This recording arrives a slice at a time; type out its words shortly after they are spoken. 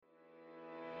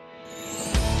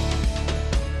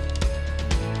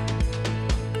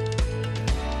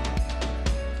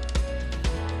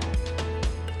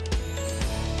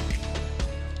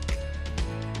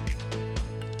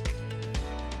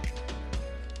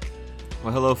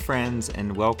Well, hello, friends,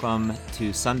 and welcome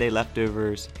to Sunday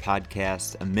Leftovers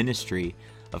podcast, a ministry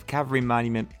of Calvary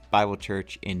Monument Bible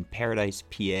Church in Paradise,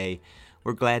 PA.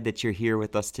 We're glad that you're here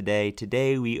with us today.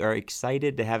 Today, we are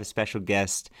excited to have a special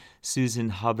guest, Susan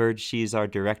Hubbard. She is our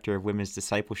Director of Women's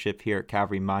Discipleship here at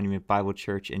Calvary Monument Bible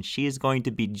Church, and she is going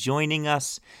to be joining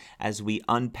us as we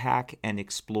unpack and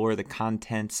explore the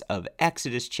contents of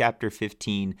Exodus chapter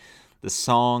 15, the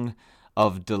Song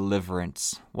of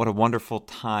Deliverance. What a wonderful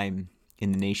time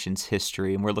in the nation's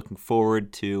history, and we're looking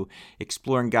forward to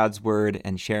exploring God's Word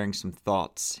and sharing some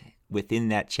thoughts within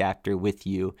that chapter with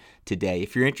you today.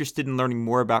 If you're interested in learning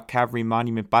more about Calvary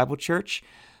Monument Bible Church,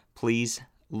 please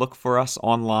look for us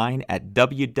online at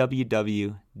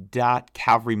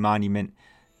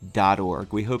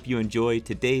www.calvarymonument.org. We hope you enjoy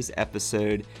today's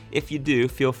episode. If you do,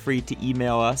 feel free to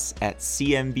email us at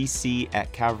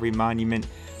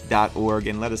cmbc@calvarymonument.org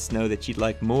and let us know that you'd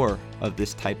like more of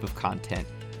this type of content.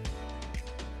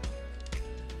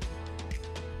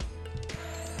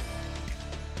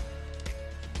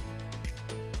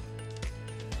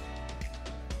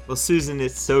 Well, Susan,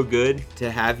 it's so good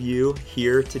to have you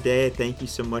here today. Thank you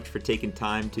so much for taking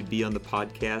time to be on the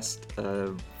podcast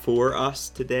for us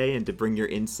today and to bring your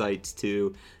insights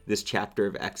to this chapter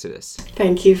of Exodus.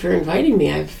 Thank you for inviting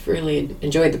me. I've really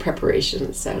enjoyed the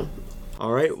preparation.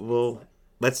 All right, well,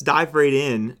 let's dive right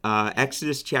in.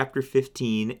 Exodus chapter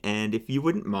 15, and if you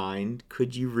wouldn't mind,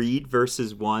 could you read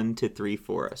verses 1 to 3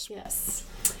 for us? Yes.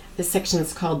 This section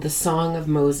is called the Song of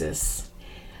Moses.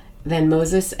 Then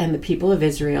Moses and the people of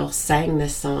Israel sang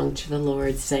this song to the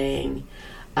Lord, saying,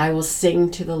 I will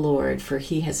sing to the Lord, for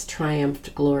he has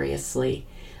triumphed gloriously.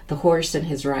 The horse and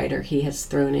his rider he has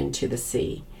thrown into the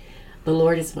sea. The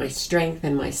Lord is my strength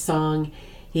and my song.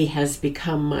 He has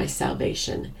become my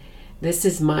salvation. This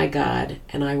is my God,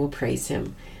 and I will praise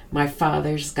him. My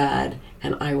father's God,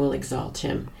 and I will exalt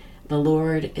him. The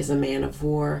Lord is a man of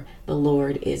war. The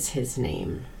Lord is his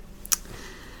name.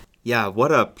 Yeah,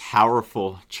 what a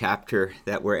powerful chapter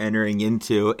that we're entering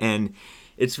into. And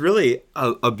it's really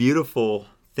a beautiful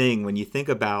thing when you think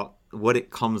about what it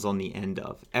comes on the end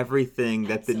of. Everything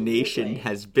that the nation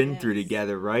has been through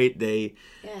together, right? They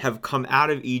have come out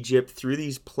of Egypt through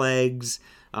these plagues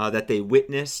that they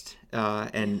witnessed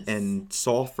and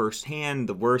saw firsthand,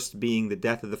 the worst being the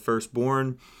death of the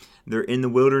firstborn. They're in the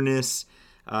wilderness.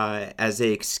 As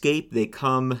they escape, they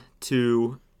come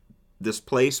to this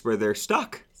place where they're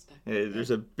stuck. There's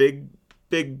a big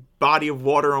body of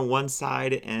water on one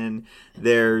side and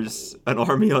there's an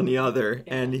army on the other.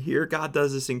 Yeah. And here God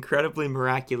does this incredibly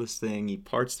miraculous thing. He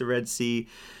parts the Red Sea.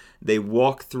 They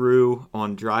walk through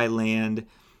on dry land.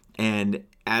 And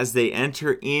as they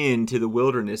enter into the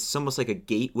wilderness, it's almost like a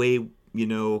gateway,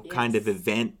 kind of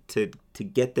event to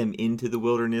get them into the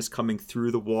wilderness, coming through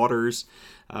the waters.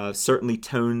 Certainly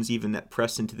tones even that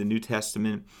press into the New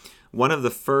Testament. One of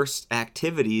the first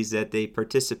activities that they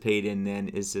participate in then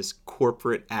is this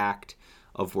corporate act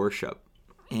of worship.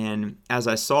 And as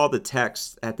I saw the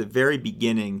text at the very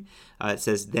beginning, it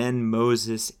says, then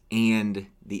Moses and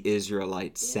the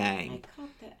Israelites sang. I caught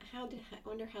that. I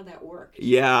wonder how that worked.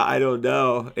 Yeah, I don't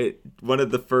know. One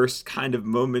of the first kind of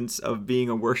moments of being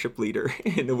a worship leader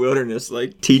in the wilderness,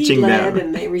 like teaching he led them.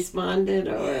 And they responded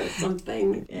or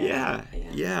something. Yeah.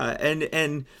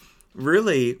 And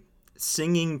really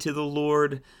singing to the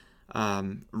Lord,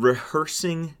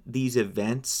 rehearsing these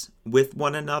events with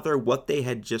one another, what they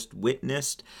had just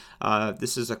witnessed.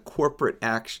 This is a corporate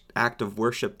act of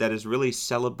worship that is really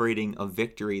celebrating a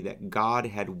victory that God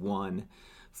had won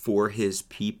for his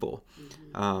people.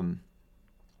 Mm-hmm.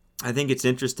 I think it's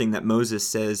interesting that Moses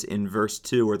says in verse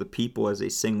 2, or the people as they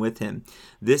sing with him,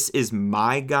 this is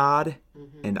my God,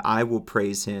 and I will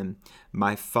praise him,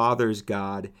 my father's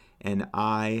God, and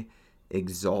I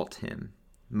exalt him.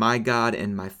 My God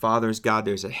and my father's God.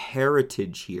 There's a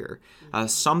heritage here.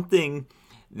 Something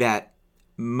that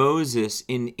Moses,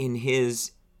 he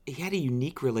had a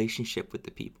unique relationship with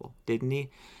the people, didn't he?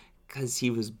 Because he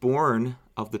was born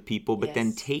of the people, but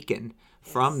then taken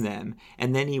from them.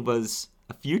 And then he was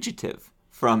a fugitive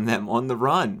from them, on the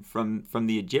run from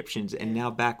the Egyptians, and now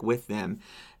back with them.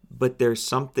 But there's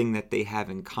something that they have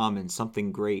in common,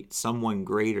 something great, someone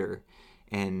greater,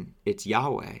 and it's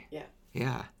Yahweh.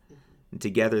 Yeah. And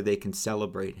together they can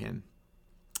celebrate him.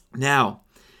 Now,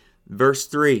 verse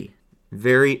 3,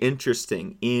 very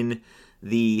interesting. In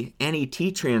the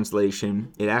NET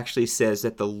translation, it actually says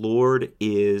that the Lord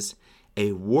is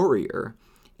a warrior.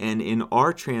 And in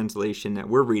our translation that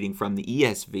we're reading from, the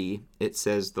ESV, it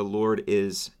says the Lord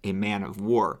is a man of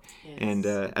war. Yes. And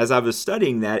as I was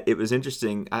studying that, it was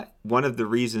interesting. One of the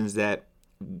reasons that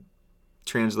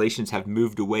translations have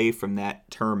moved away from that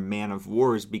term man of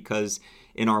wars, because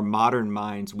in our modern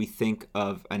minds we think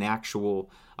of an actual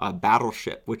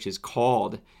battleship which is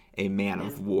called a man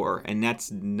of war, and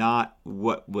that's not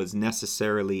what was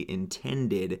necessarily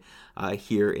intended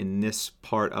here in this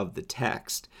part of the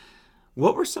text.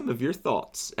 What were some of your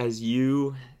thoughts as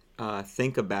you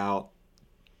think about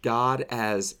God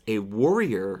as a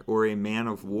warrior or a man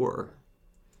of war?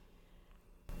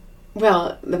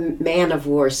 Well, the man of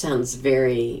war sounds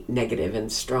very negative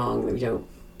and strong. We don't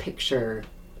picture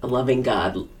a loving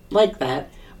God like that,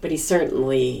 but he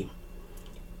certainly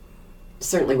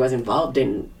was involved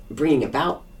in bringing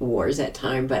about wars at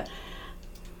time. But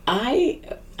I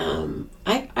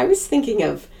was thinking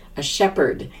of a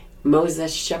shepherd,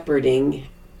 Moses shepherding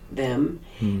them,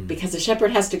 because the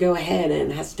shepherd has to go ahead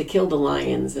and has to kill the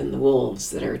lions and the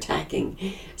wolves that are attacking.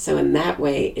 So in that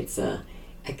way, it's a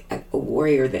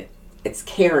warrior that it's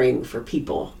caring for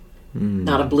people,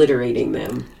 not obliterating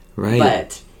them, right,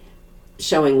 but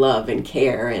showing love and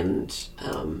care and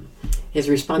his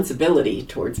responsibility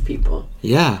towards people.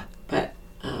 Yeah. But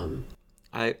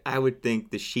I would think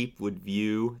the sheep would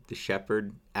view the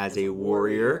shepherd as a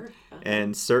warrior.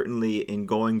 And certainly in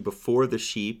going before the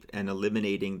sheep and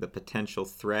eliminating the potential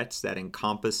threats that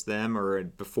encompass them or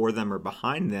before them or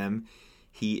behind them,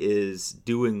 he is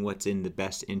doing what's in the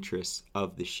best interests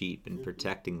of the sheep and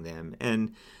protecting them.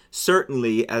 And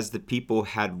certainly as the people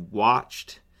had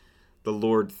watched the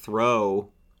Lord throw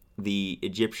the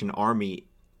Egyptian army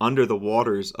under the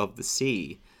waters of the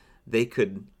sea, they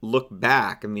could look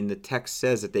back. I mean, the text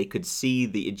says that they could see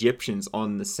the Egyptians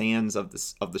on the sands of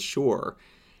the shore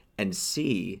and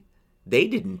see they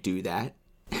didn't do that.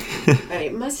 But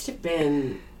it must have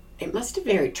been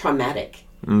very traumatic.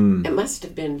 It must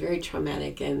have been very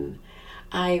traumatic, and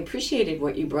I appreciated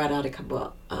what you brought out a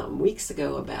couple weeks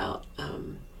ago about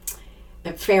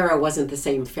that Pharaoh wasn't the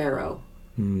same Pharaoh.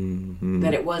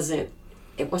 That it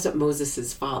wasn't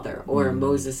Moses's father or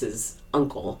Moses's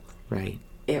uncle. Right.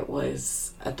 It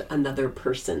was another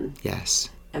person. Yes.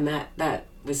 And that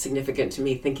was significant to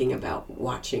me, thinking about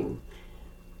watching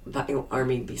the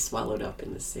army be swallowed up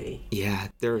in the sea. Yeah,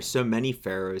 there are so many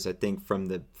pharaohs, I think, from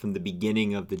the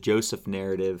beginning of the Joseph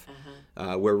narrative,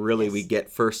 where really we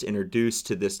get first introduced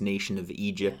to this nation of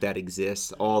Egypt that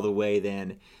exists, all the way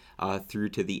then through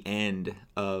to the end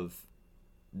of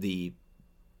the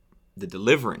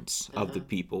deliverance of the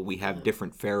people. We have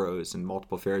different pharaohs and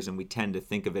multiple pharaohs, and we tend to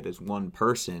think of it as one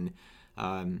person,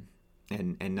 and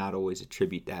not always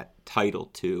attribute that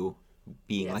title to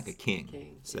being like a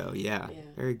king. So yeah,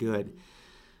 very good.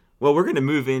 Well, we're going to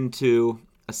move into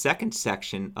a second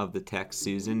section of the text,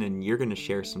 Susan, and you're going to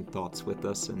share some thoughts with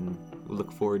us, and we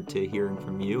look forward to hearing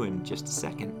from you in just a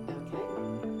second.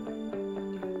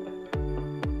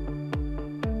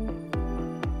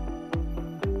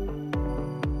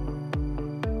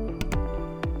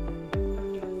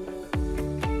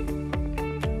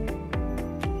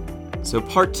 So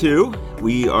part 2,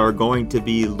 we are going to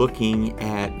be looking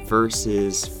at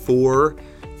verses 4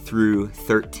 through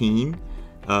 13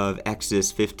 of Exodus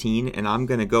 15, and I'm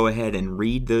going to go ahead and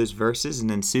read those verses, and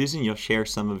then Susan, you'll share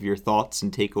some of your thoughts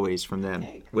and takeaways from them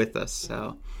with us.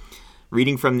 So,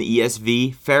 reading from the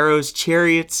ESV, Pharaoh's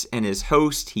chariots and his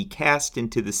host he cast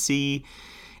into the sea,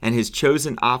 and his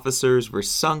chosen officers were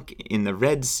sunk in the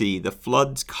Red Sea. The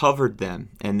floods covered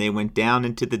them, and they went down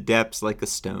into the depths like a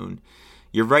stone.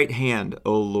 Your right hand,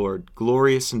 O Lord,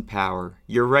 glorious in power.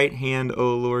 Your right hand,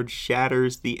 O Lord,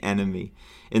 shatters the enemy.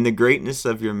 In the greatness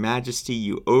of your majesty,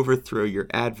 you overthrow your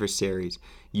adversaries.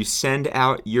 You send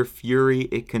out your fury,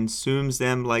 it consumes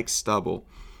them like stubble.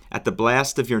 At the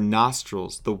blast of your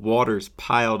nostrils, the waters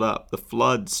piled up. The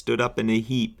floods stood up in a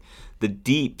heap. The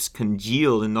deeps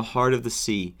congealed in the heart of the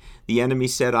sea. The enemy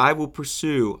said, I will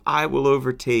pursue, I will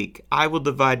overtake, I will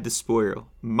divide the spoil.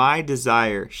 My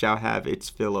desire shall have its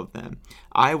fill of them.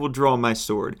 I will draw my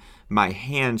sword, my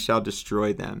hand shall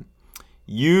destroy them.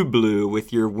 You blew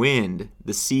with your wind,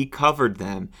 the sea covered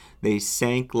them. They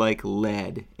sank like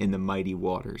lead in the mighty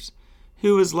waters.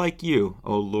 Who is like you,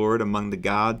 O Lord, among the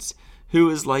gods? Who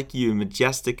is like you,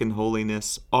 majestic in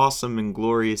holiness, awesome in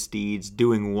glorious deeds,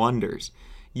 doing wonders?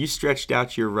 You stretched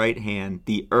out your right hand,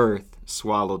 the earth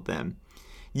swallowed them.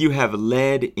 You have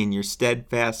led in your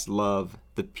steadfast love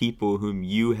the people whom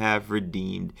you have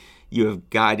redeemed. You have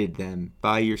guided them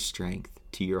by your strength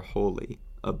to your holy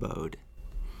abode.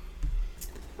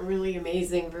 Really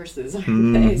amazing verses,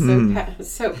 aren't they?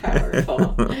 So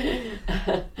powerful.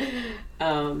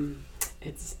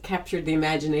 It's captured the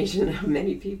imagination of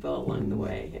many people along the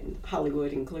way, and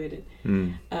Hollywood included.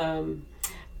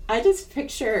 I just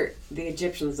picture the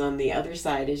Egyptians on the other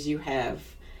side as you have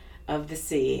of the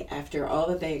sea after all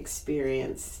that they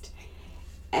experienced,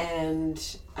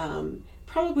 and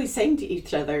probably saying to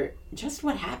each other, just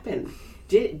what happened?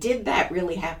 Did that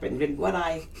really happen? Did what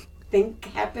I think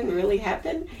happened really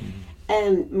happen?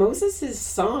 And Moses'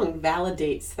 song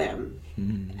validates them,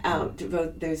 to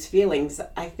both those feelings.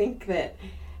 I think that,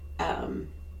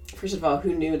 first of all,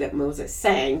 who knew that Moses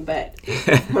sang? But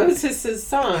Moses'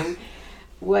 song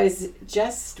was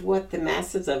just what the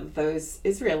masses of those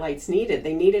Israelites needed.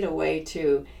 They needed a way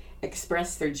to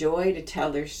express their joy, to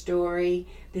tell their story.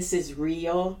 This is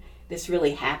real. This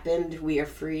really happened. We are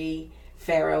free.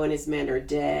 Pharaoh and his men are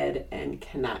dead and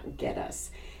cannot get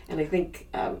us. And I think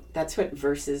that's what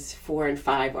verses 4 and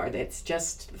 5 are. That's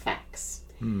just facts.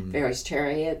 Pharaoh's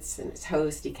chariots and his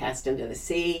host he cast into the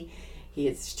sea.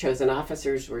 His chosen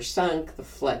officers were sunk. The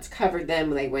floods covered them.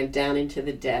 They went down into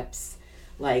the depths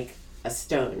like a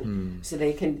stone. So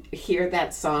they can hear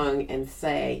that song and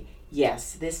say,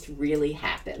 yes, this really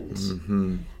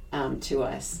happened to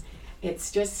us.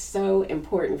 It's just so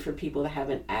important for people to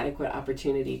have an adequate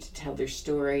opportunity to tell their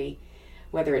story,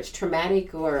 whether it's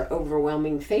traumatic or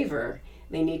overwhelming favor.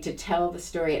 They need to tell the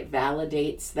story. It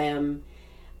validates them,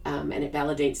 and it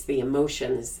validates the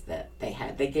emotions that they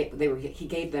had. He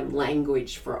gave them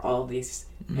language for all these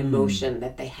emotion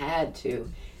that they had to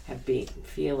have been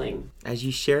feeling. As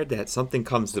you shared that, something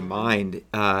comes to mind.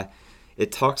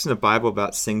 It talks in the Bible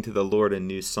about sing to the Lord a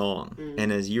new song.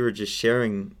 And as you were just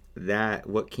sharing that,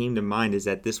 what came to mind is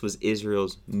that this was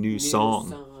Israel's new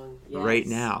song. Yes. Right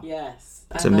now. Yes.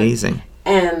 It's amazing.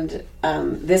 And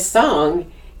this song,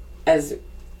 as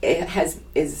it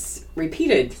is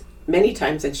repeated many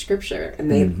times in Scripture,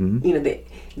 and they,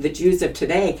 the Jews of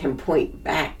today can point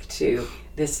back to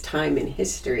this time in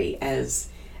history as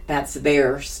that's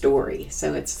their story.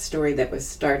 So it's a story that was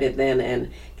started then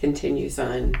and continues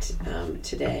on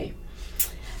today.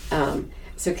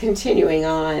 So continuing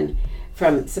on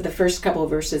so the first couple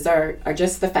of verses are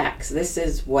just the facts. This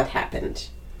is what happened.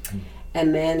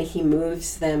 And then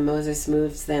Moses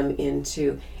moves them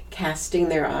into casting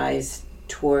their eyes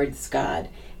towards God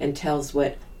and tells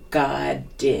what God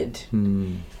did.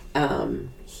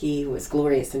 He was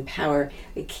glorious in power.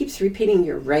 It keeps repeating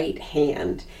your right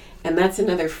hand. And that's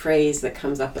another phrase that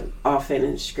comes up often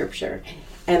in Scripture.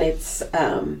 And it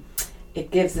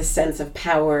gives a sense of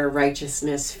power,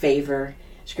 righteousness, favor.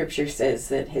 Scripture says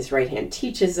that his right hand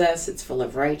teaches us. It's full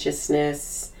of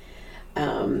righteousness.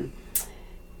 The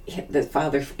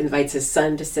Father invites his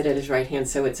Son to sit at his right hand,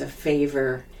 so it's a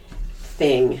favor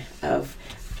thing of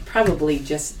probably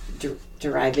just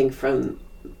deriving from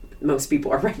most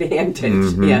people are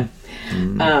right-handed,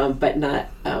 but not.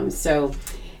 So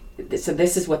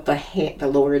this is what the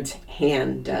Lord's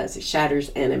hand does. It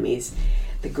shatters enemies.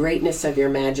 The greatness of your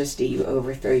majesty, you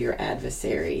overthrow your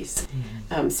adversaries.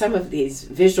 Some of these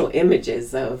visual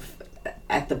images of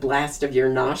at the blast of your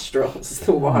nostrils,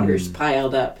 the waters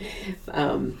piled up.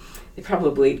 They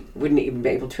probably wouldn't even be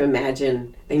able to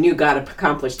imagine. They knew God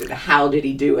accomplished it. How did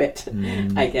he do it?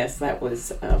 I guess that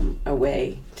was a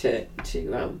way to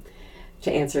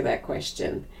answer that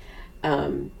question.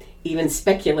 Even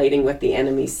speculating what the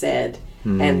enemy said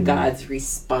and God's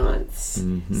response.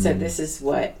 So this is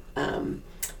what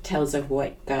tells of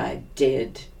what God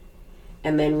did.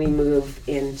 And then we move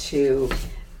into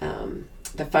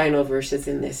the final verses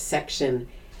in this section,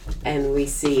 and we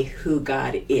see who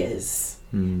God is.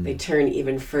 They turn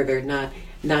even further,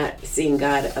 not seeing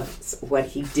God of what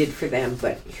he did for them,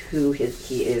 but who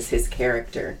he is, his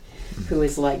character, who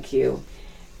is like you,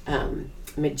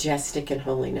 majestic in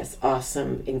holiness,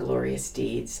 awesome in glorious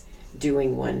deeds,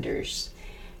 doing wonders.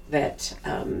 That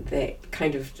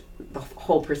kind of the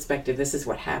whole perspective, this is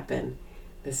what happened.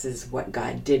 This is what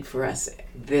God did for us.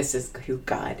 This is who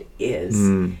God is.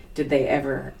 Did they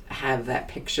ever have that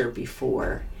picture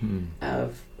before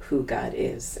of who God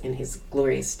is in his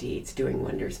glorious deeds, doing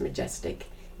wonders, majestic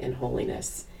in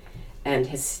holiness, and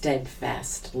his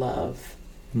steadfast love,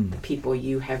 the people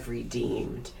you have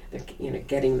redeemed?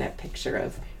 Getting that picture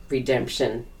of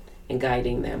redemption and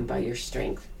guiding them by your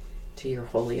strength to your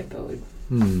holy abode.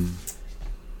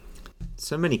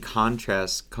 So many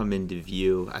contrasts come into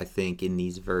view, I think, in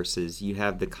these verses. You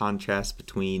have the contrast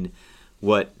between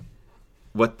what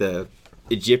the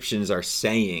Egyptians are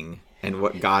saying and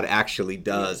what God actually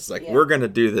does. We're going to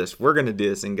do this. We're going to do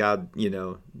this. And God,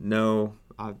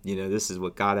 this is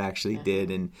what God actually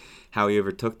did and how he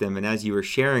overtook them. And as you were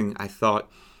sharing, I thought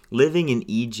living in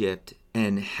Egypt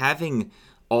and having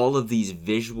all of these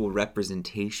visual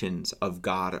representations of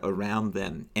God around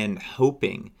them and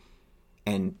hoping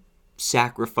and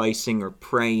sacrificing or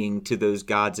praying to those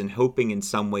gods and hoping in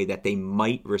some way that they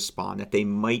might respond, that they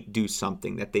might do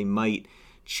something, that they might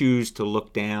choose to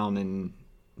look down and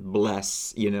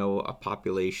bless, a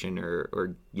population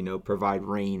or provide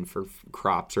rain for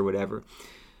crops or whatever.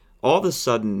 All of a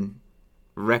sudden,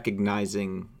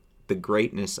 recognizing the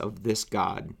greatness of this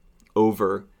God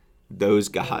over those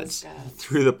gods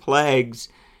through the plagues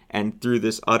and through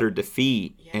this utter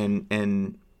defeat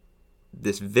and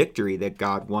this victory that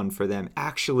God won for them,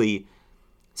 actually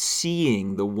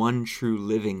seeing the one true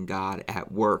living God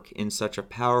at work in such a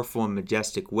powerful and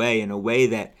majestic way, in a way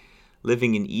that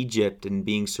living in Egypt and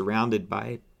being surrounded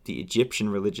by the Egyptian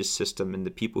religious system and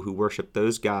the people who worship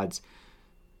those gods,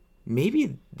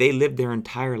 maybe they lived their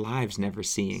entire lives never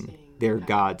seeing their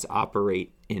gods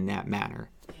operate in that manner.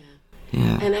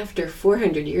 Yeah. And after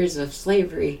 400 years of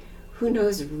slavery, who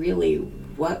knows really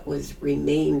what was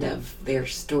remained of their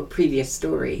previous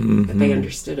story that they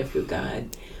understood of who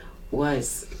God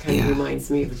was. Kind of reminds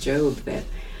me of Job, that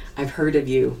I've heard of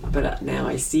you, but now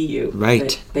I see you. Right.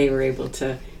 That they were able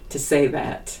to say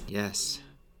that. Yes.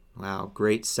 Wow,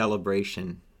 great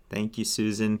celebration. Thank you,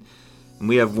 Susan. And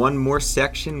we have one more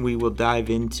section we will dive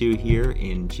into here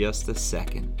in just a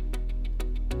second.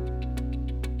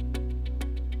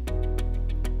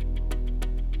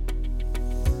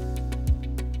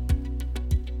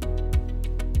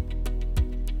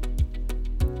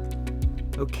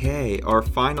 Okay, our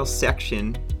final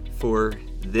section for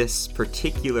this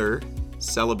particular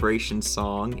celebration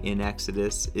song in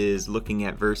Exodus is looking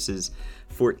at verses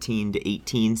 14 to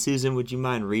 18. Susan, would you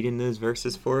mind reading those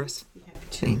verses for us?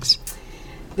 Thanks.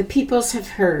 The peoples have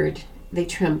heard, they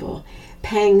tremble.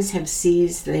 Pangs have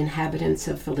seized the inhabitants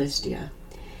of Philistia.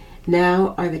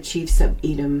 Now are the chiefs of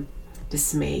Edom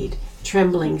dismayed.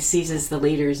 Trembling seizes the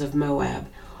leaders of Moab.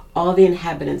 All the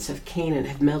inhabitants of Canaan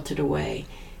have melted away.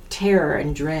 Terror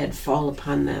and dread fall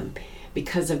upon them.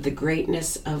 Because of the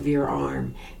greatness of your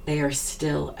arm, they are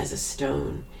still as a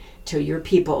stone. Till your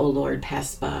people, O Lord,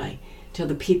 pass by. Till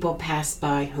the people pass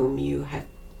by whom you have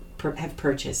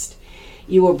purchased.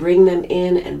 You will bring them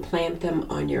in and plant them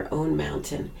on your own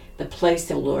mountain, the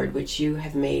place, O Lord, which you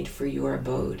have made for your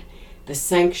abode. The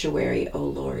sanctuary, O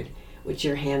Lord, which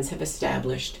your hands have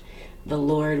established. The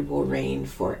Lord will reign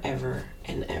forever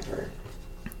and ever.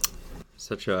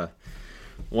 Such a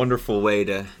wonderful way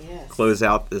to close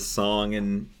out this song,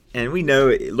 and we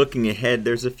know, looking ahead,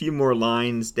 there's a few more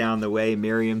lines down the way.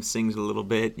 Miriam sings a little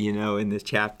bit, in this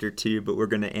chapter too, but we're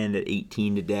going to end at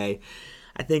 18 today.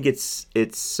 I think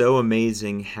it's so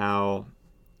amazing how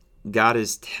God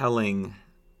is telling,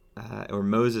 or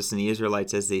Moses and the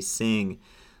Israelites as they sing,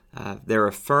 they're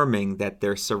affirming that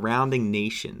their surrounding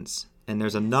nations, and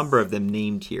there's a number of them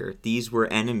named here, these were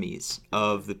enemies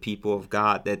of the people of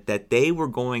God, that they were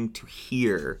going to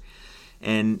hear.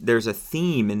 And there's a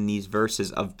theme in these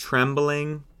verses of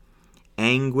trembling,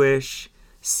 anguish,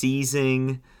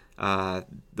 seizing. The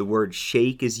word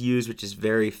shake is used, which is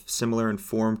very similar in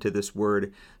form to this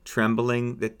word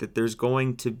trembling, that there's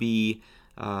going to be,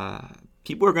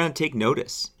 people are going to take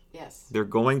notice. Yes. They're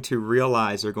going to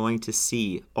realize, they're going to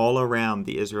see all around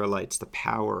the Israelites the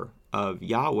power of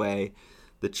Yahweh,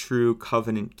 the true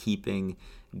covenant-keeping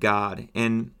God.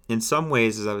 And in some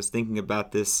ways, as I was thinking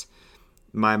about this,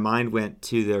 my mind went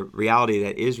to the reality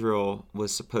that Israel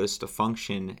was supposed to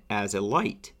function as a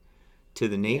light to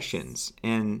the nations.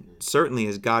 Yes. And certainly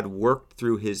as God worked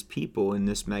through his people in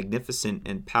this magnificent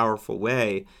and powerful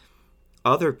way,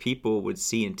 other people would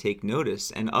see and take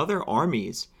notice, and other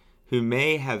armies who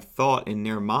may have thought in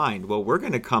their mind, well, we're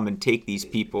going to come and take these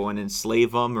people and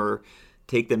enslave them or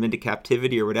take them into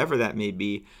captivity or whatever that may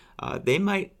be, they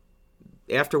might,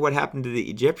 after what happened to the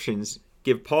Egyptians,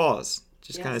 give pause.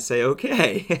 Just kind of say,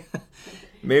 okay,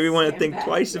 maybe we want to think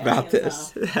twice about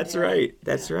this. That's right.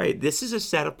 That's right. This is a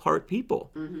set-apart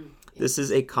people. Mm-hmm. This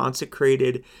is a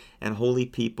consecrated and holy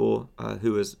people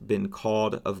who has been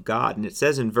called of God. And it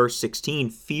says in verse 16,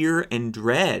 fear and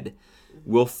dread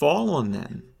will fall on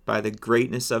them. By the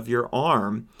greatness of your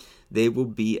arm, they will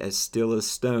be as still as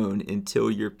stone until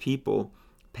your people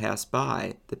pass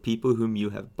by. The people whom you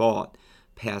have bought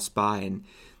pass by. And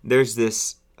there's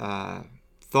this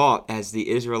thought as the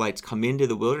Israelites come into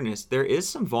the wilderness, there is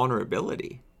some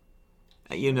vulnerability.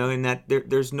 In that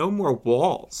there's no more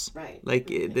walls. Right. Like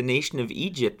the nation of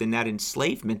Egypt, in that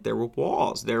enslavement, there were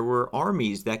walls. There were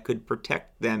armies that could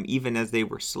protect them even as they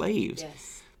were slaves.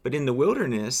 Yes. But in the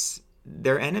wilderness,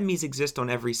 their enemies exist on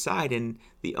every side, and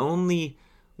the only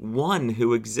one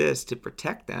who exists to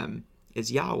protect them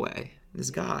is Yahweh, is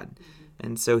God. Mm-hmm.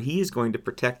 And so he is going to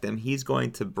protect them. He's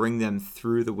going to bring them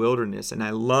through the wilderness. And I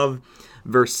love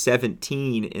verse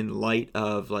 17 in light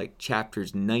of like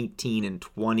chapters 19 and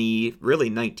 20, really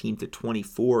 19 to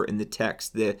 24 in the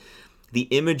text. The The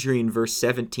imagery in verse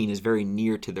 17 is very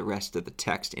near to the rest of the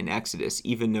text in Exodus,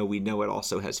 even though we know it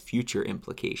also has future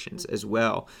implications as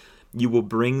well. You will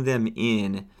bring them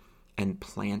in and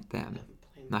plant them.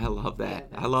 And I love that.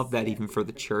 I love that even for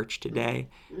the church today,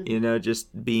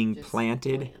 just being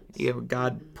planted.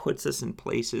 God puts us in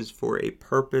places for a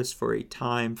purpose, for a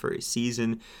time, for a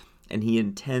season, and he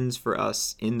intends for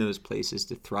us in those places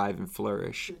to thrive and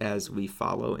flourish as we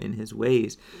follow in his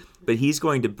ways. But he's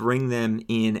going to bring them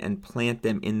in and plant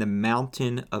them in the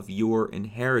mountain of your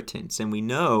inheritance. And we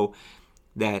know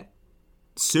that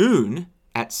soon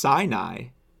at Sinai,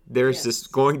 there's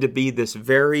going to be this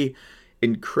very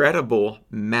incredible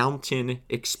mountain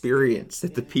experience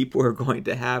that the people are going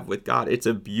to have with God. It's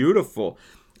a beautiful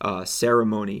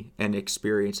ceremony and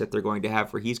experience that they're going to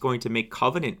have, where he's going to make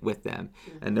covenant with them,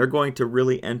 and they're going to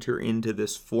really enter into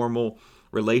this formal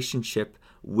relationship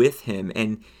with him.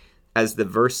 And as the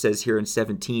verse says here in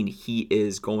 17, he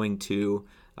is going to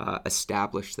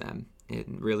establish them,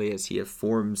 and really as he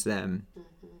forms them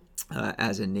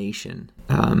as a nation,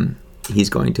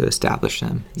 he's going to establish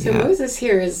them. So Moses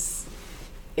here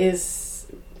is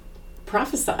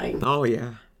prophesying. Oh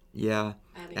yeah,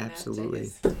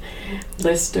 absolutely.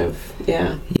 List of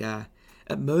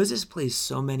Moses plays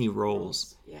so many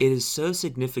roles. It is so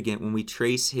significant when we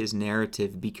trace his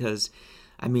narrative, because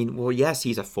yes,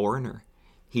 he's a foreigner,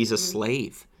 he's a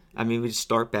slave. We just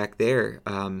start back there.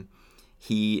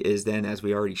 He is then, as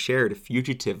we already shared, a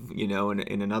fugitive,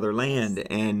 in another land,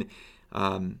 and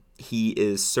he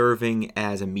is serving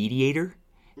as a mediator.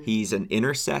 He's an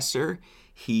intercessor.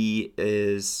 He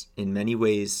is in many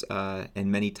ways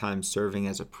and many times serving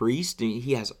as a priest.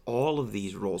 He has all of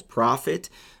these roles. Prophet,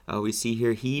 we see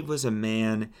here, he was a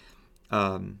man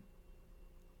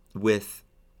with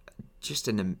just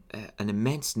an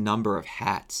immense number of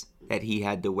hats that he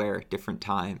had to wear at different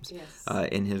times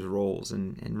in his roles.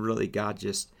 And really God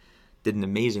just did an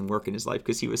amazing work in his life,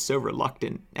 because he was so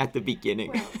reluctant at the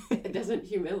beginning. Well, doesn't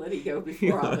humility go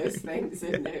before all those things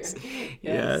in there?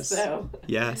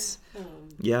 Yes.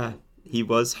 He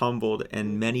was humbled,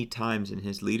 and many times in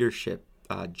his leadership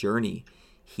journey,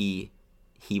 he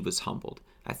was humbled.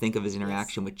 I think of his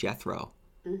interaction with Jethro,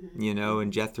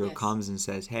 and Jethro comes and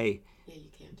says, hey, you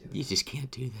can't do it. You just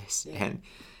can't do this. And,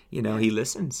 he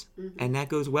listens, and that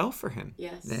goes well for him.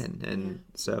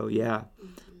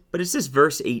 But it's this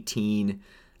verse 18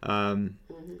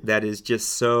 that is just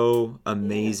so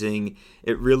amazing.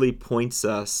 It really points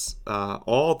us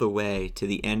all the way to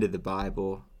the end of the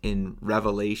Bible in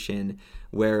Revelation,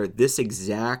 where this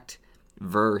exact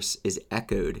verse is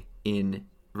echoed in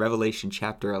Revelation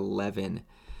chapter 11,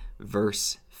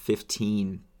 verse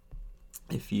 15.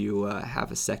 If you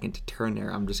have a second to turn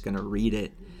there, I'm just going to read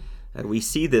it. We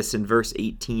see this in verse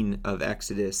 18 of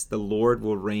Exodus. The Lord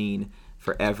will reign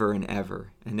forever and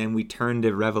ever. And then we turn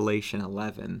to Revelation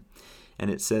 11, and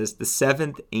it says, the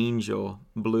seventh angel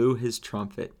blew his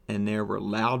trumpet, and there were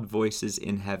loud voices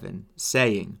in heaven,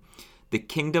 saying, the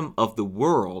kingdom of the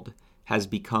world has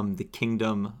become the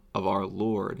kingdom of our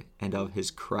Lord and of his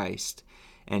Christ,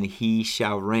 and he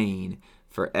shall reign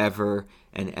forever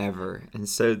and ever. And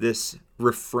so this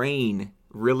refrain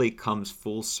really comes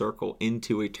full circle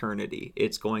into eternity.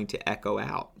 It's going to echo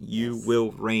out. You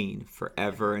will reign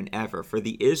forever and ever. For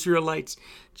the Israelites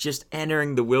just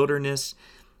entering the wilderness,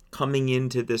 coming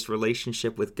into this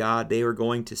relationship with God, they are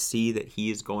going to see that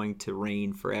he is going to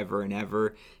reign forever and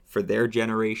ever for their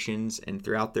generations and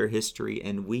throughout their history.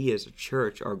 And we as a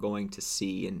church are going to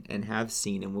see and have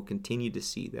seen and will continue to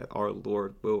see that our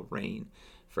Lord will reign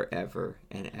forever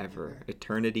and ever.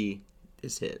 Eternity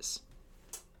is his.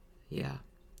 Yeah,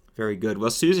 very good.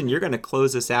 Well, Susan, you're going to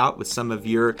close us out with some of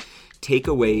your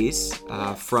takeaways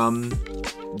from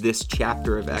this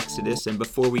chapter of Exodus. And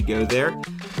before we go there,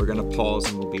 we're going to pause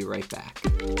and we'll be right back.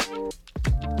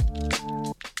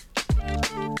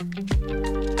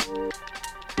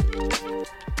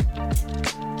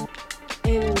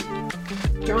 In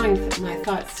drawing my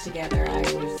thoughts together, I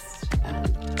was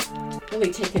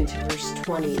really taken to verse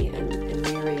 20 and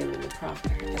Miriam and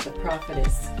the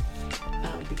prophetess.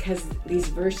 Because these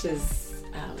verses,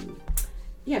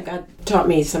 God taught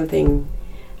me something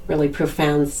really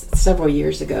profound several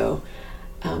years ago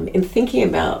in thinking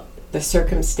about the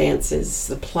circumstances,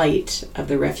 the plight of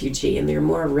the refugee. And there are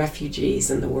more refugees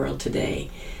in the world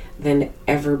today than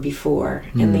ever before.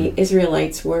 And the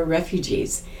Israelites were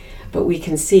refugees. But we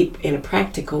can see in a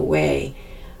practical way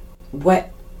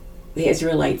what the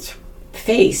Israelites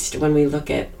faced when we look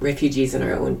at refugees in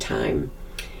our own time.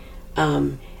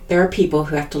 There are people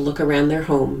who have to look around their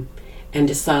home and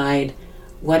decide,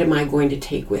 what am I going to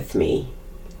take with me?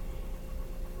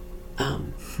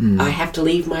 I have to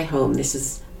leave my home. This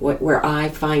is where I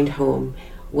find home,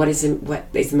 what is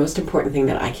the most important thing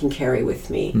that I can carry with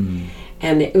me.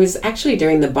 And it was actually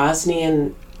during the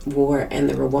Bosnian War and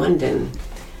the Rwandan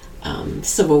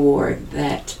Civil War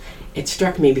that it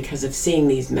struck me, because of seeing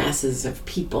these masses of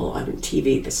people on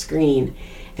TV, the screen,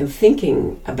 and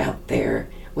thinking about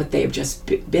what they have just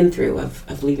been through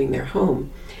of leaving their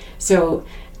home. So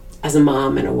as a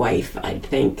mom and a wife, I'd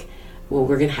think, well,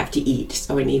 we're going to have to eat,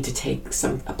 so I need to take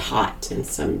a pot and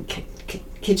some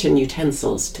kitchen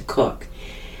utensils to cook.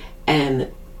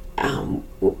 And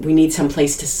we need some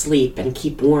place to sleep and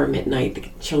keep warm at night. The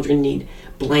children need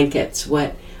blankets.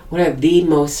 What are the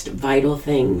most vital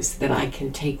things that I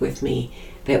can take with me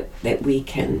that we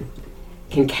can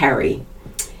carry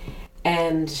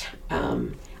and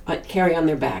carry on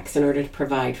their backs in order to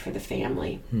provide for the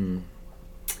family?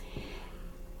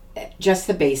 Just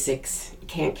the basics. You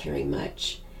can't carry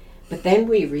much. But then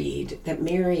we read that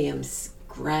Miriam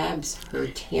grabs her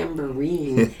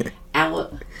tambourine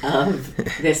out of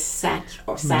this sack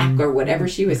or whatever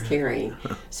she was carrying.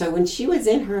 So when she was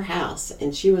in her house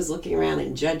and she was looking around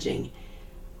and judging,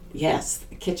 yes,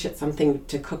 the kitchen, something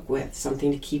to cook with,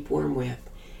 something to keep warm with,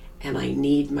 and I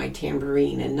need my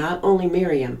tambourine. And not only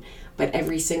Miriam, but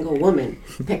every single woman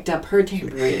picked up her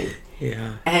tambourine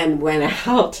and went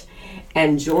out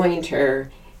and joined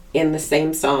her in the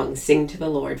same song, "Sing to the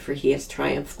Lord, for he has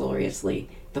triumphed gloriously.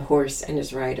 The horse and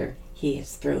his rider he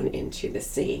has thrown into the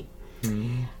sea."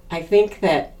 I think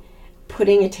that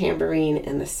putting a tambourine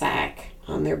in the sack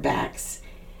on their backs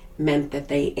meant that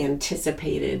they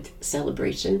anticipated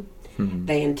celebration.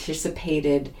 They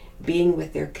anticipated being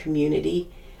with their community,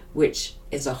 which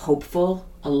is a hopeful,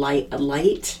 a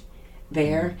light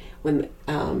there.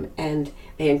 And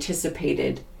they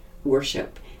anticipated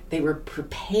worship. They were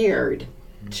prepared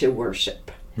to worship.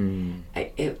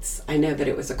 I know that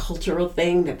it was a cultural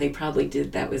thing that they probably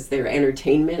did. That was their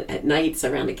entertainment at nights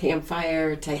around a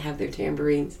campfire, to have their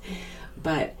tambourines.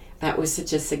 But that was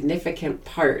such a significant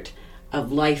part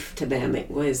of life to them.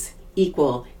 It was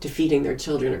equal to feeding their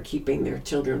children or keeping their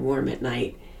children warm at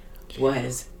night,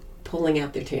 was pulling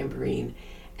out their tambourine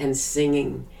and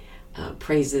singing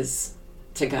praises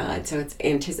to God. So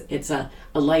it's a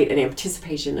light, an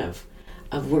anticipation of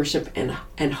worship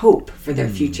and hope for their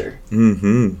future.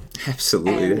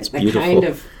 Absolutely, and that's beautiful. Kind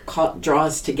of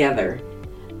draws together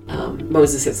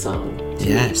Moses' song.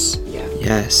 Yes.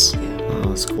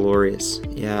 Oh, it's glorious.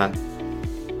 Yeah.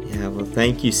 Well,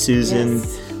 thank you, Susan.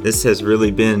 Yes. This has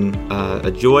really been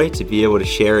a joy to be able to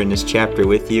share in this chapter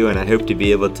with you, and I hope to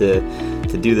be able to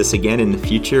do this again in the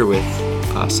future with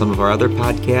some of our other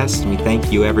podcasts. And we thank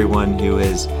you, everyone who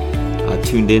has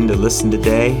tuned in to listen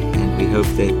today, and we hope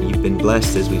that you've been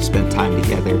blessed as we've spent time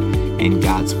together in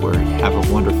God's Word. Have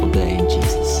a wonderful day in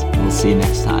Jesus. We'll see you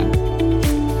next time.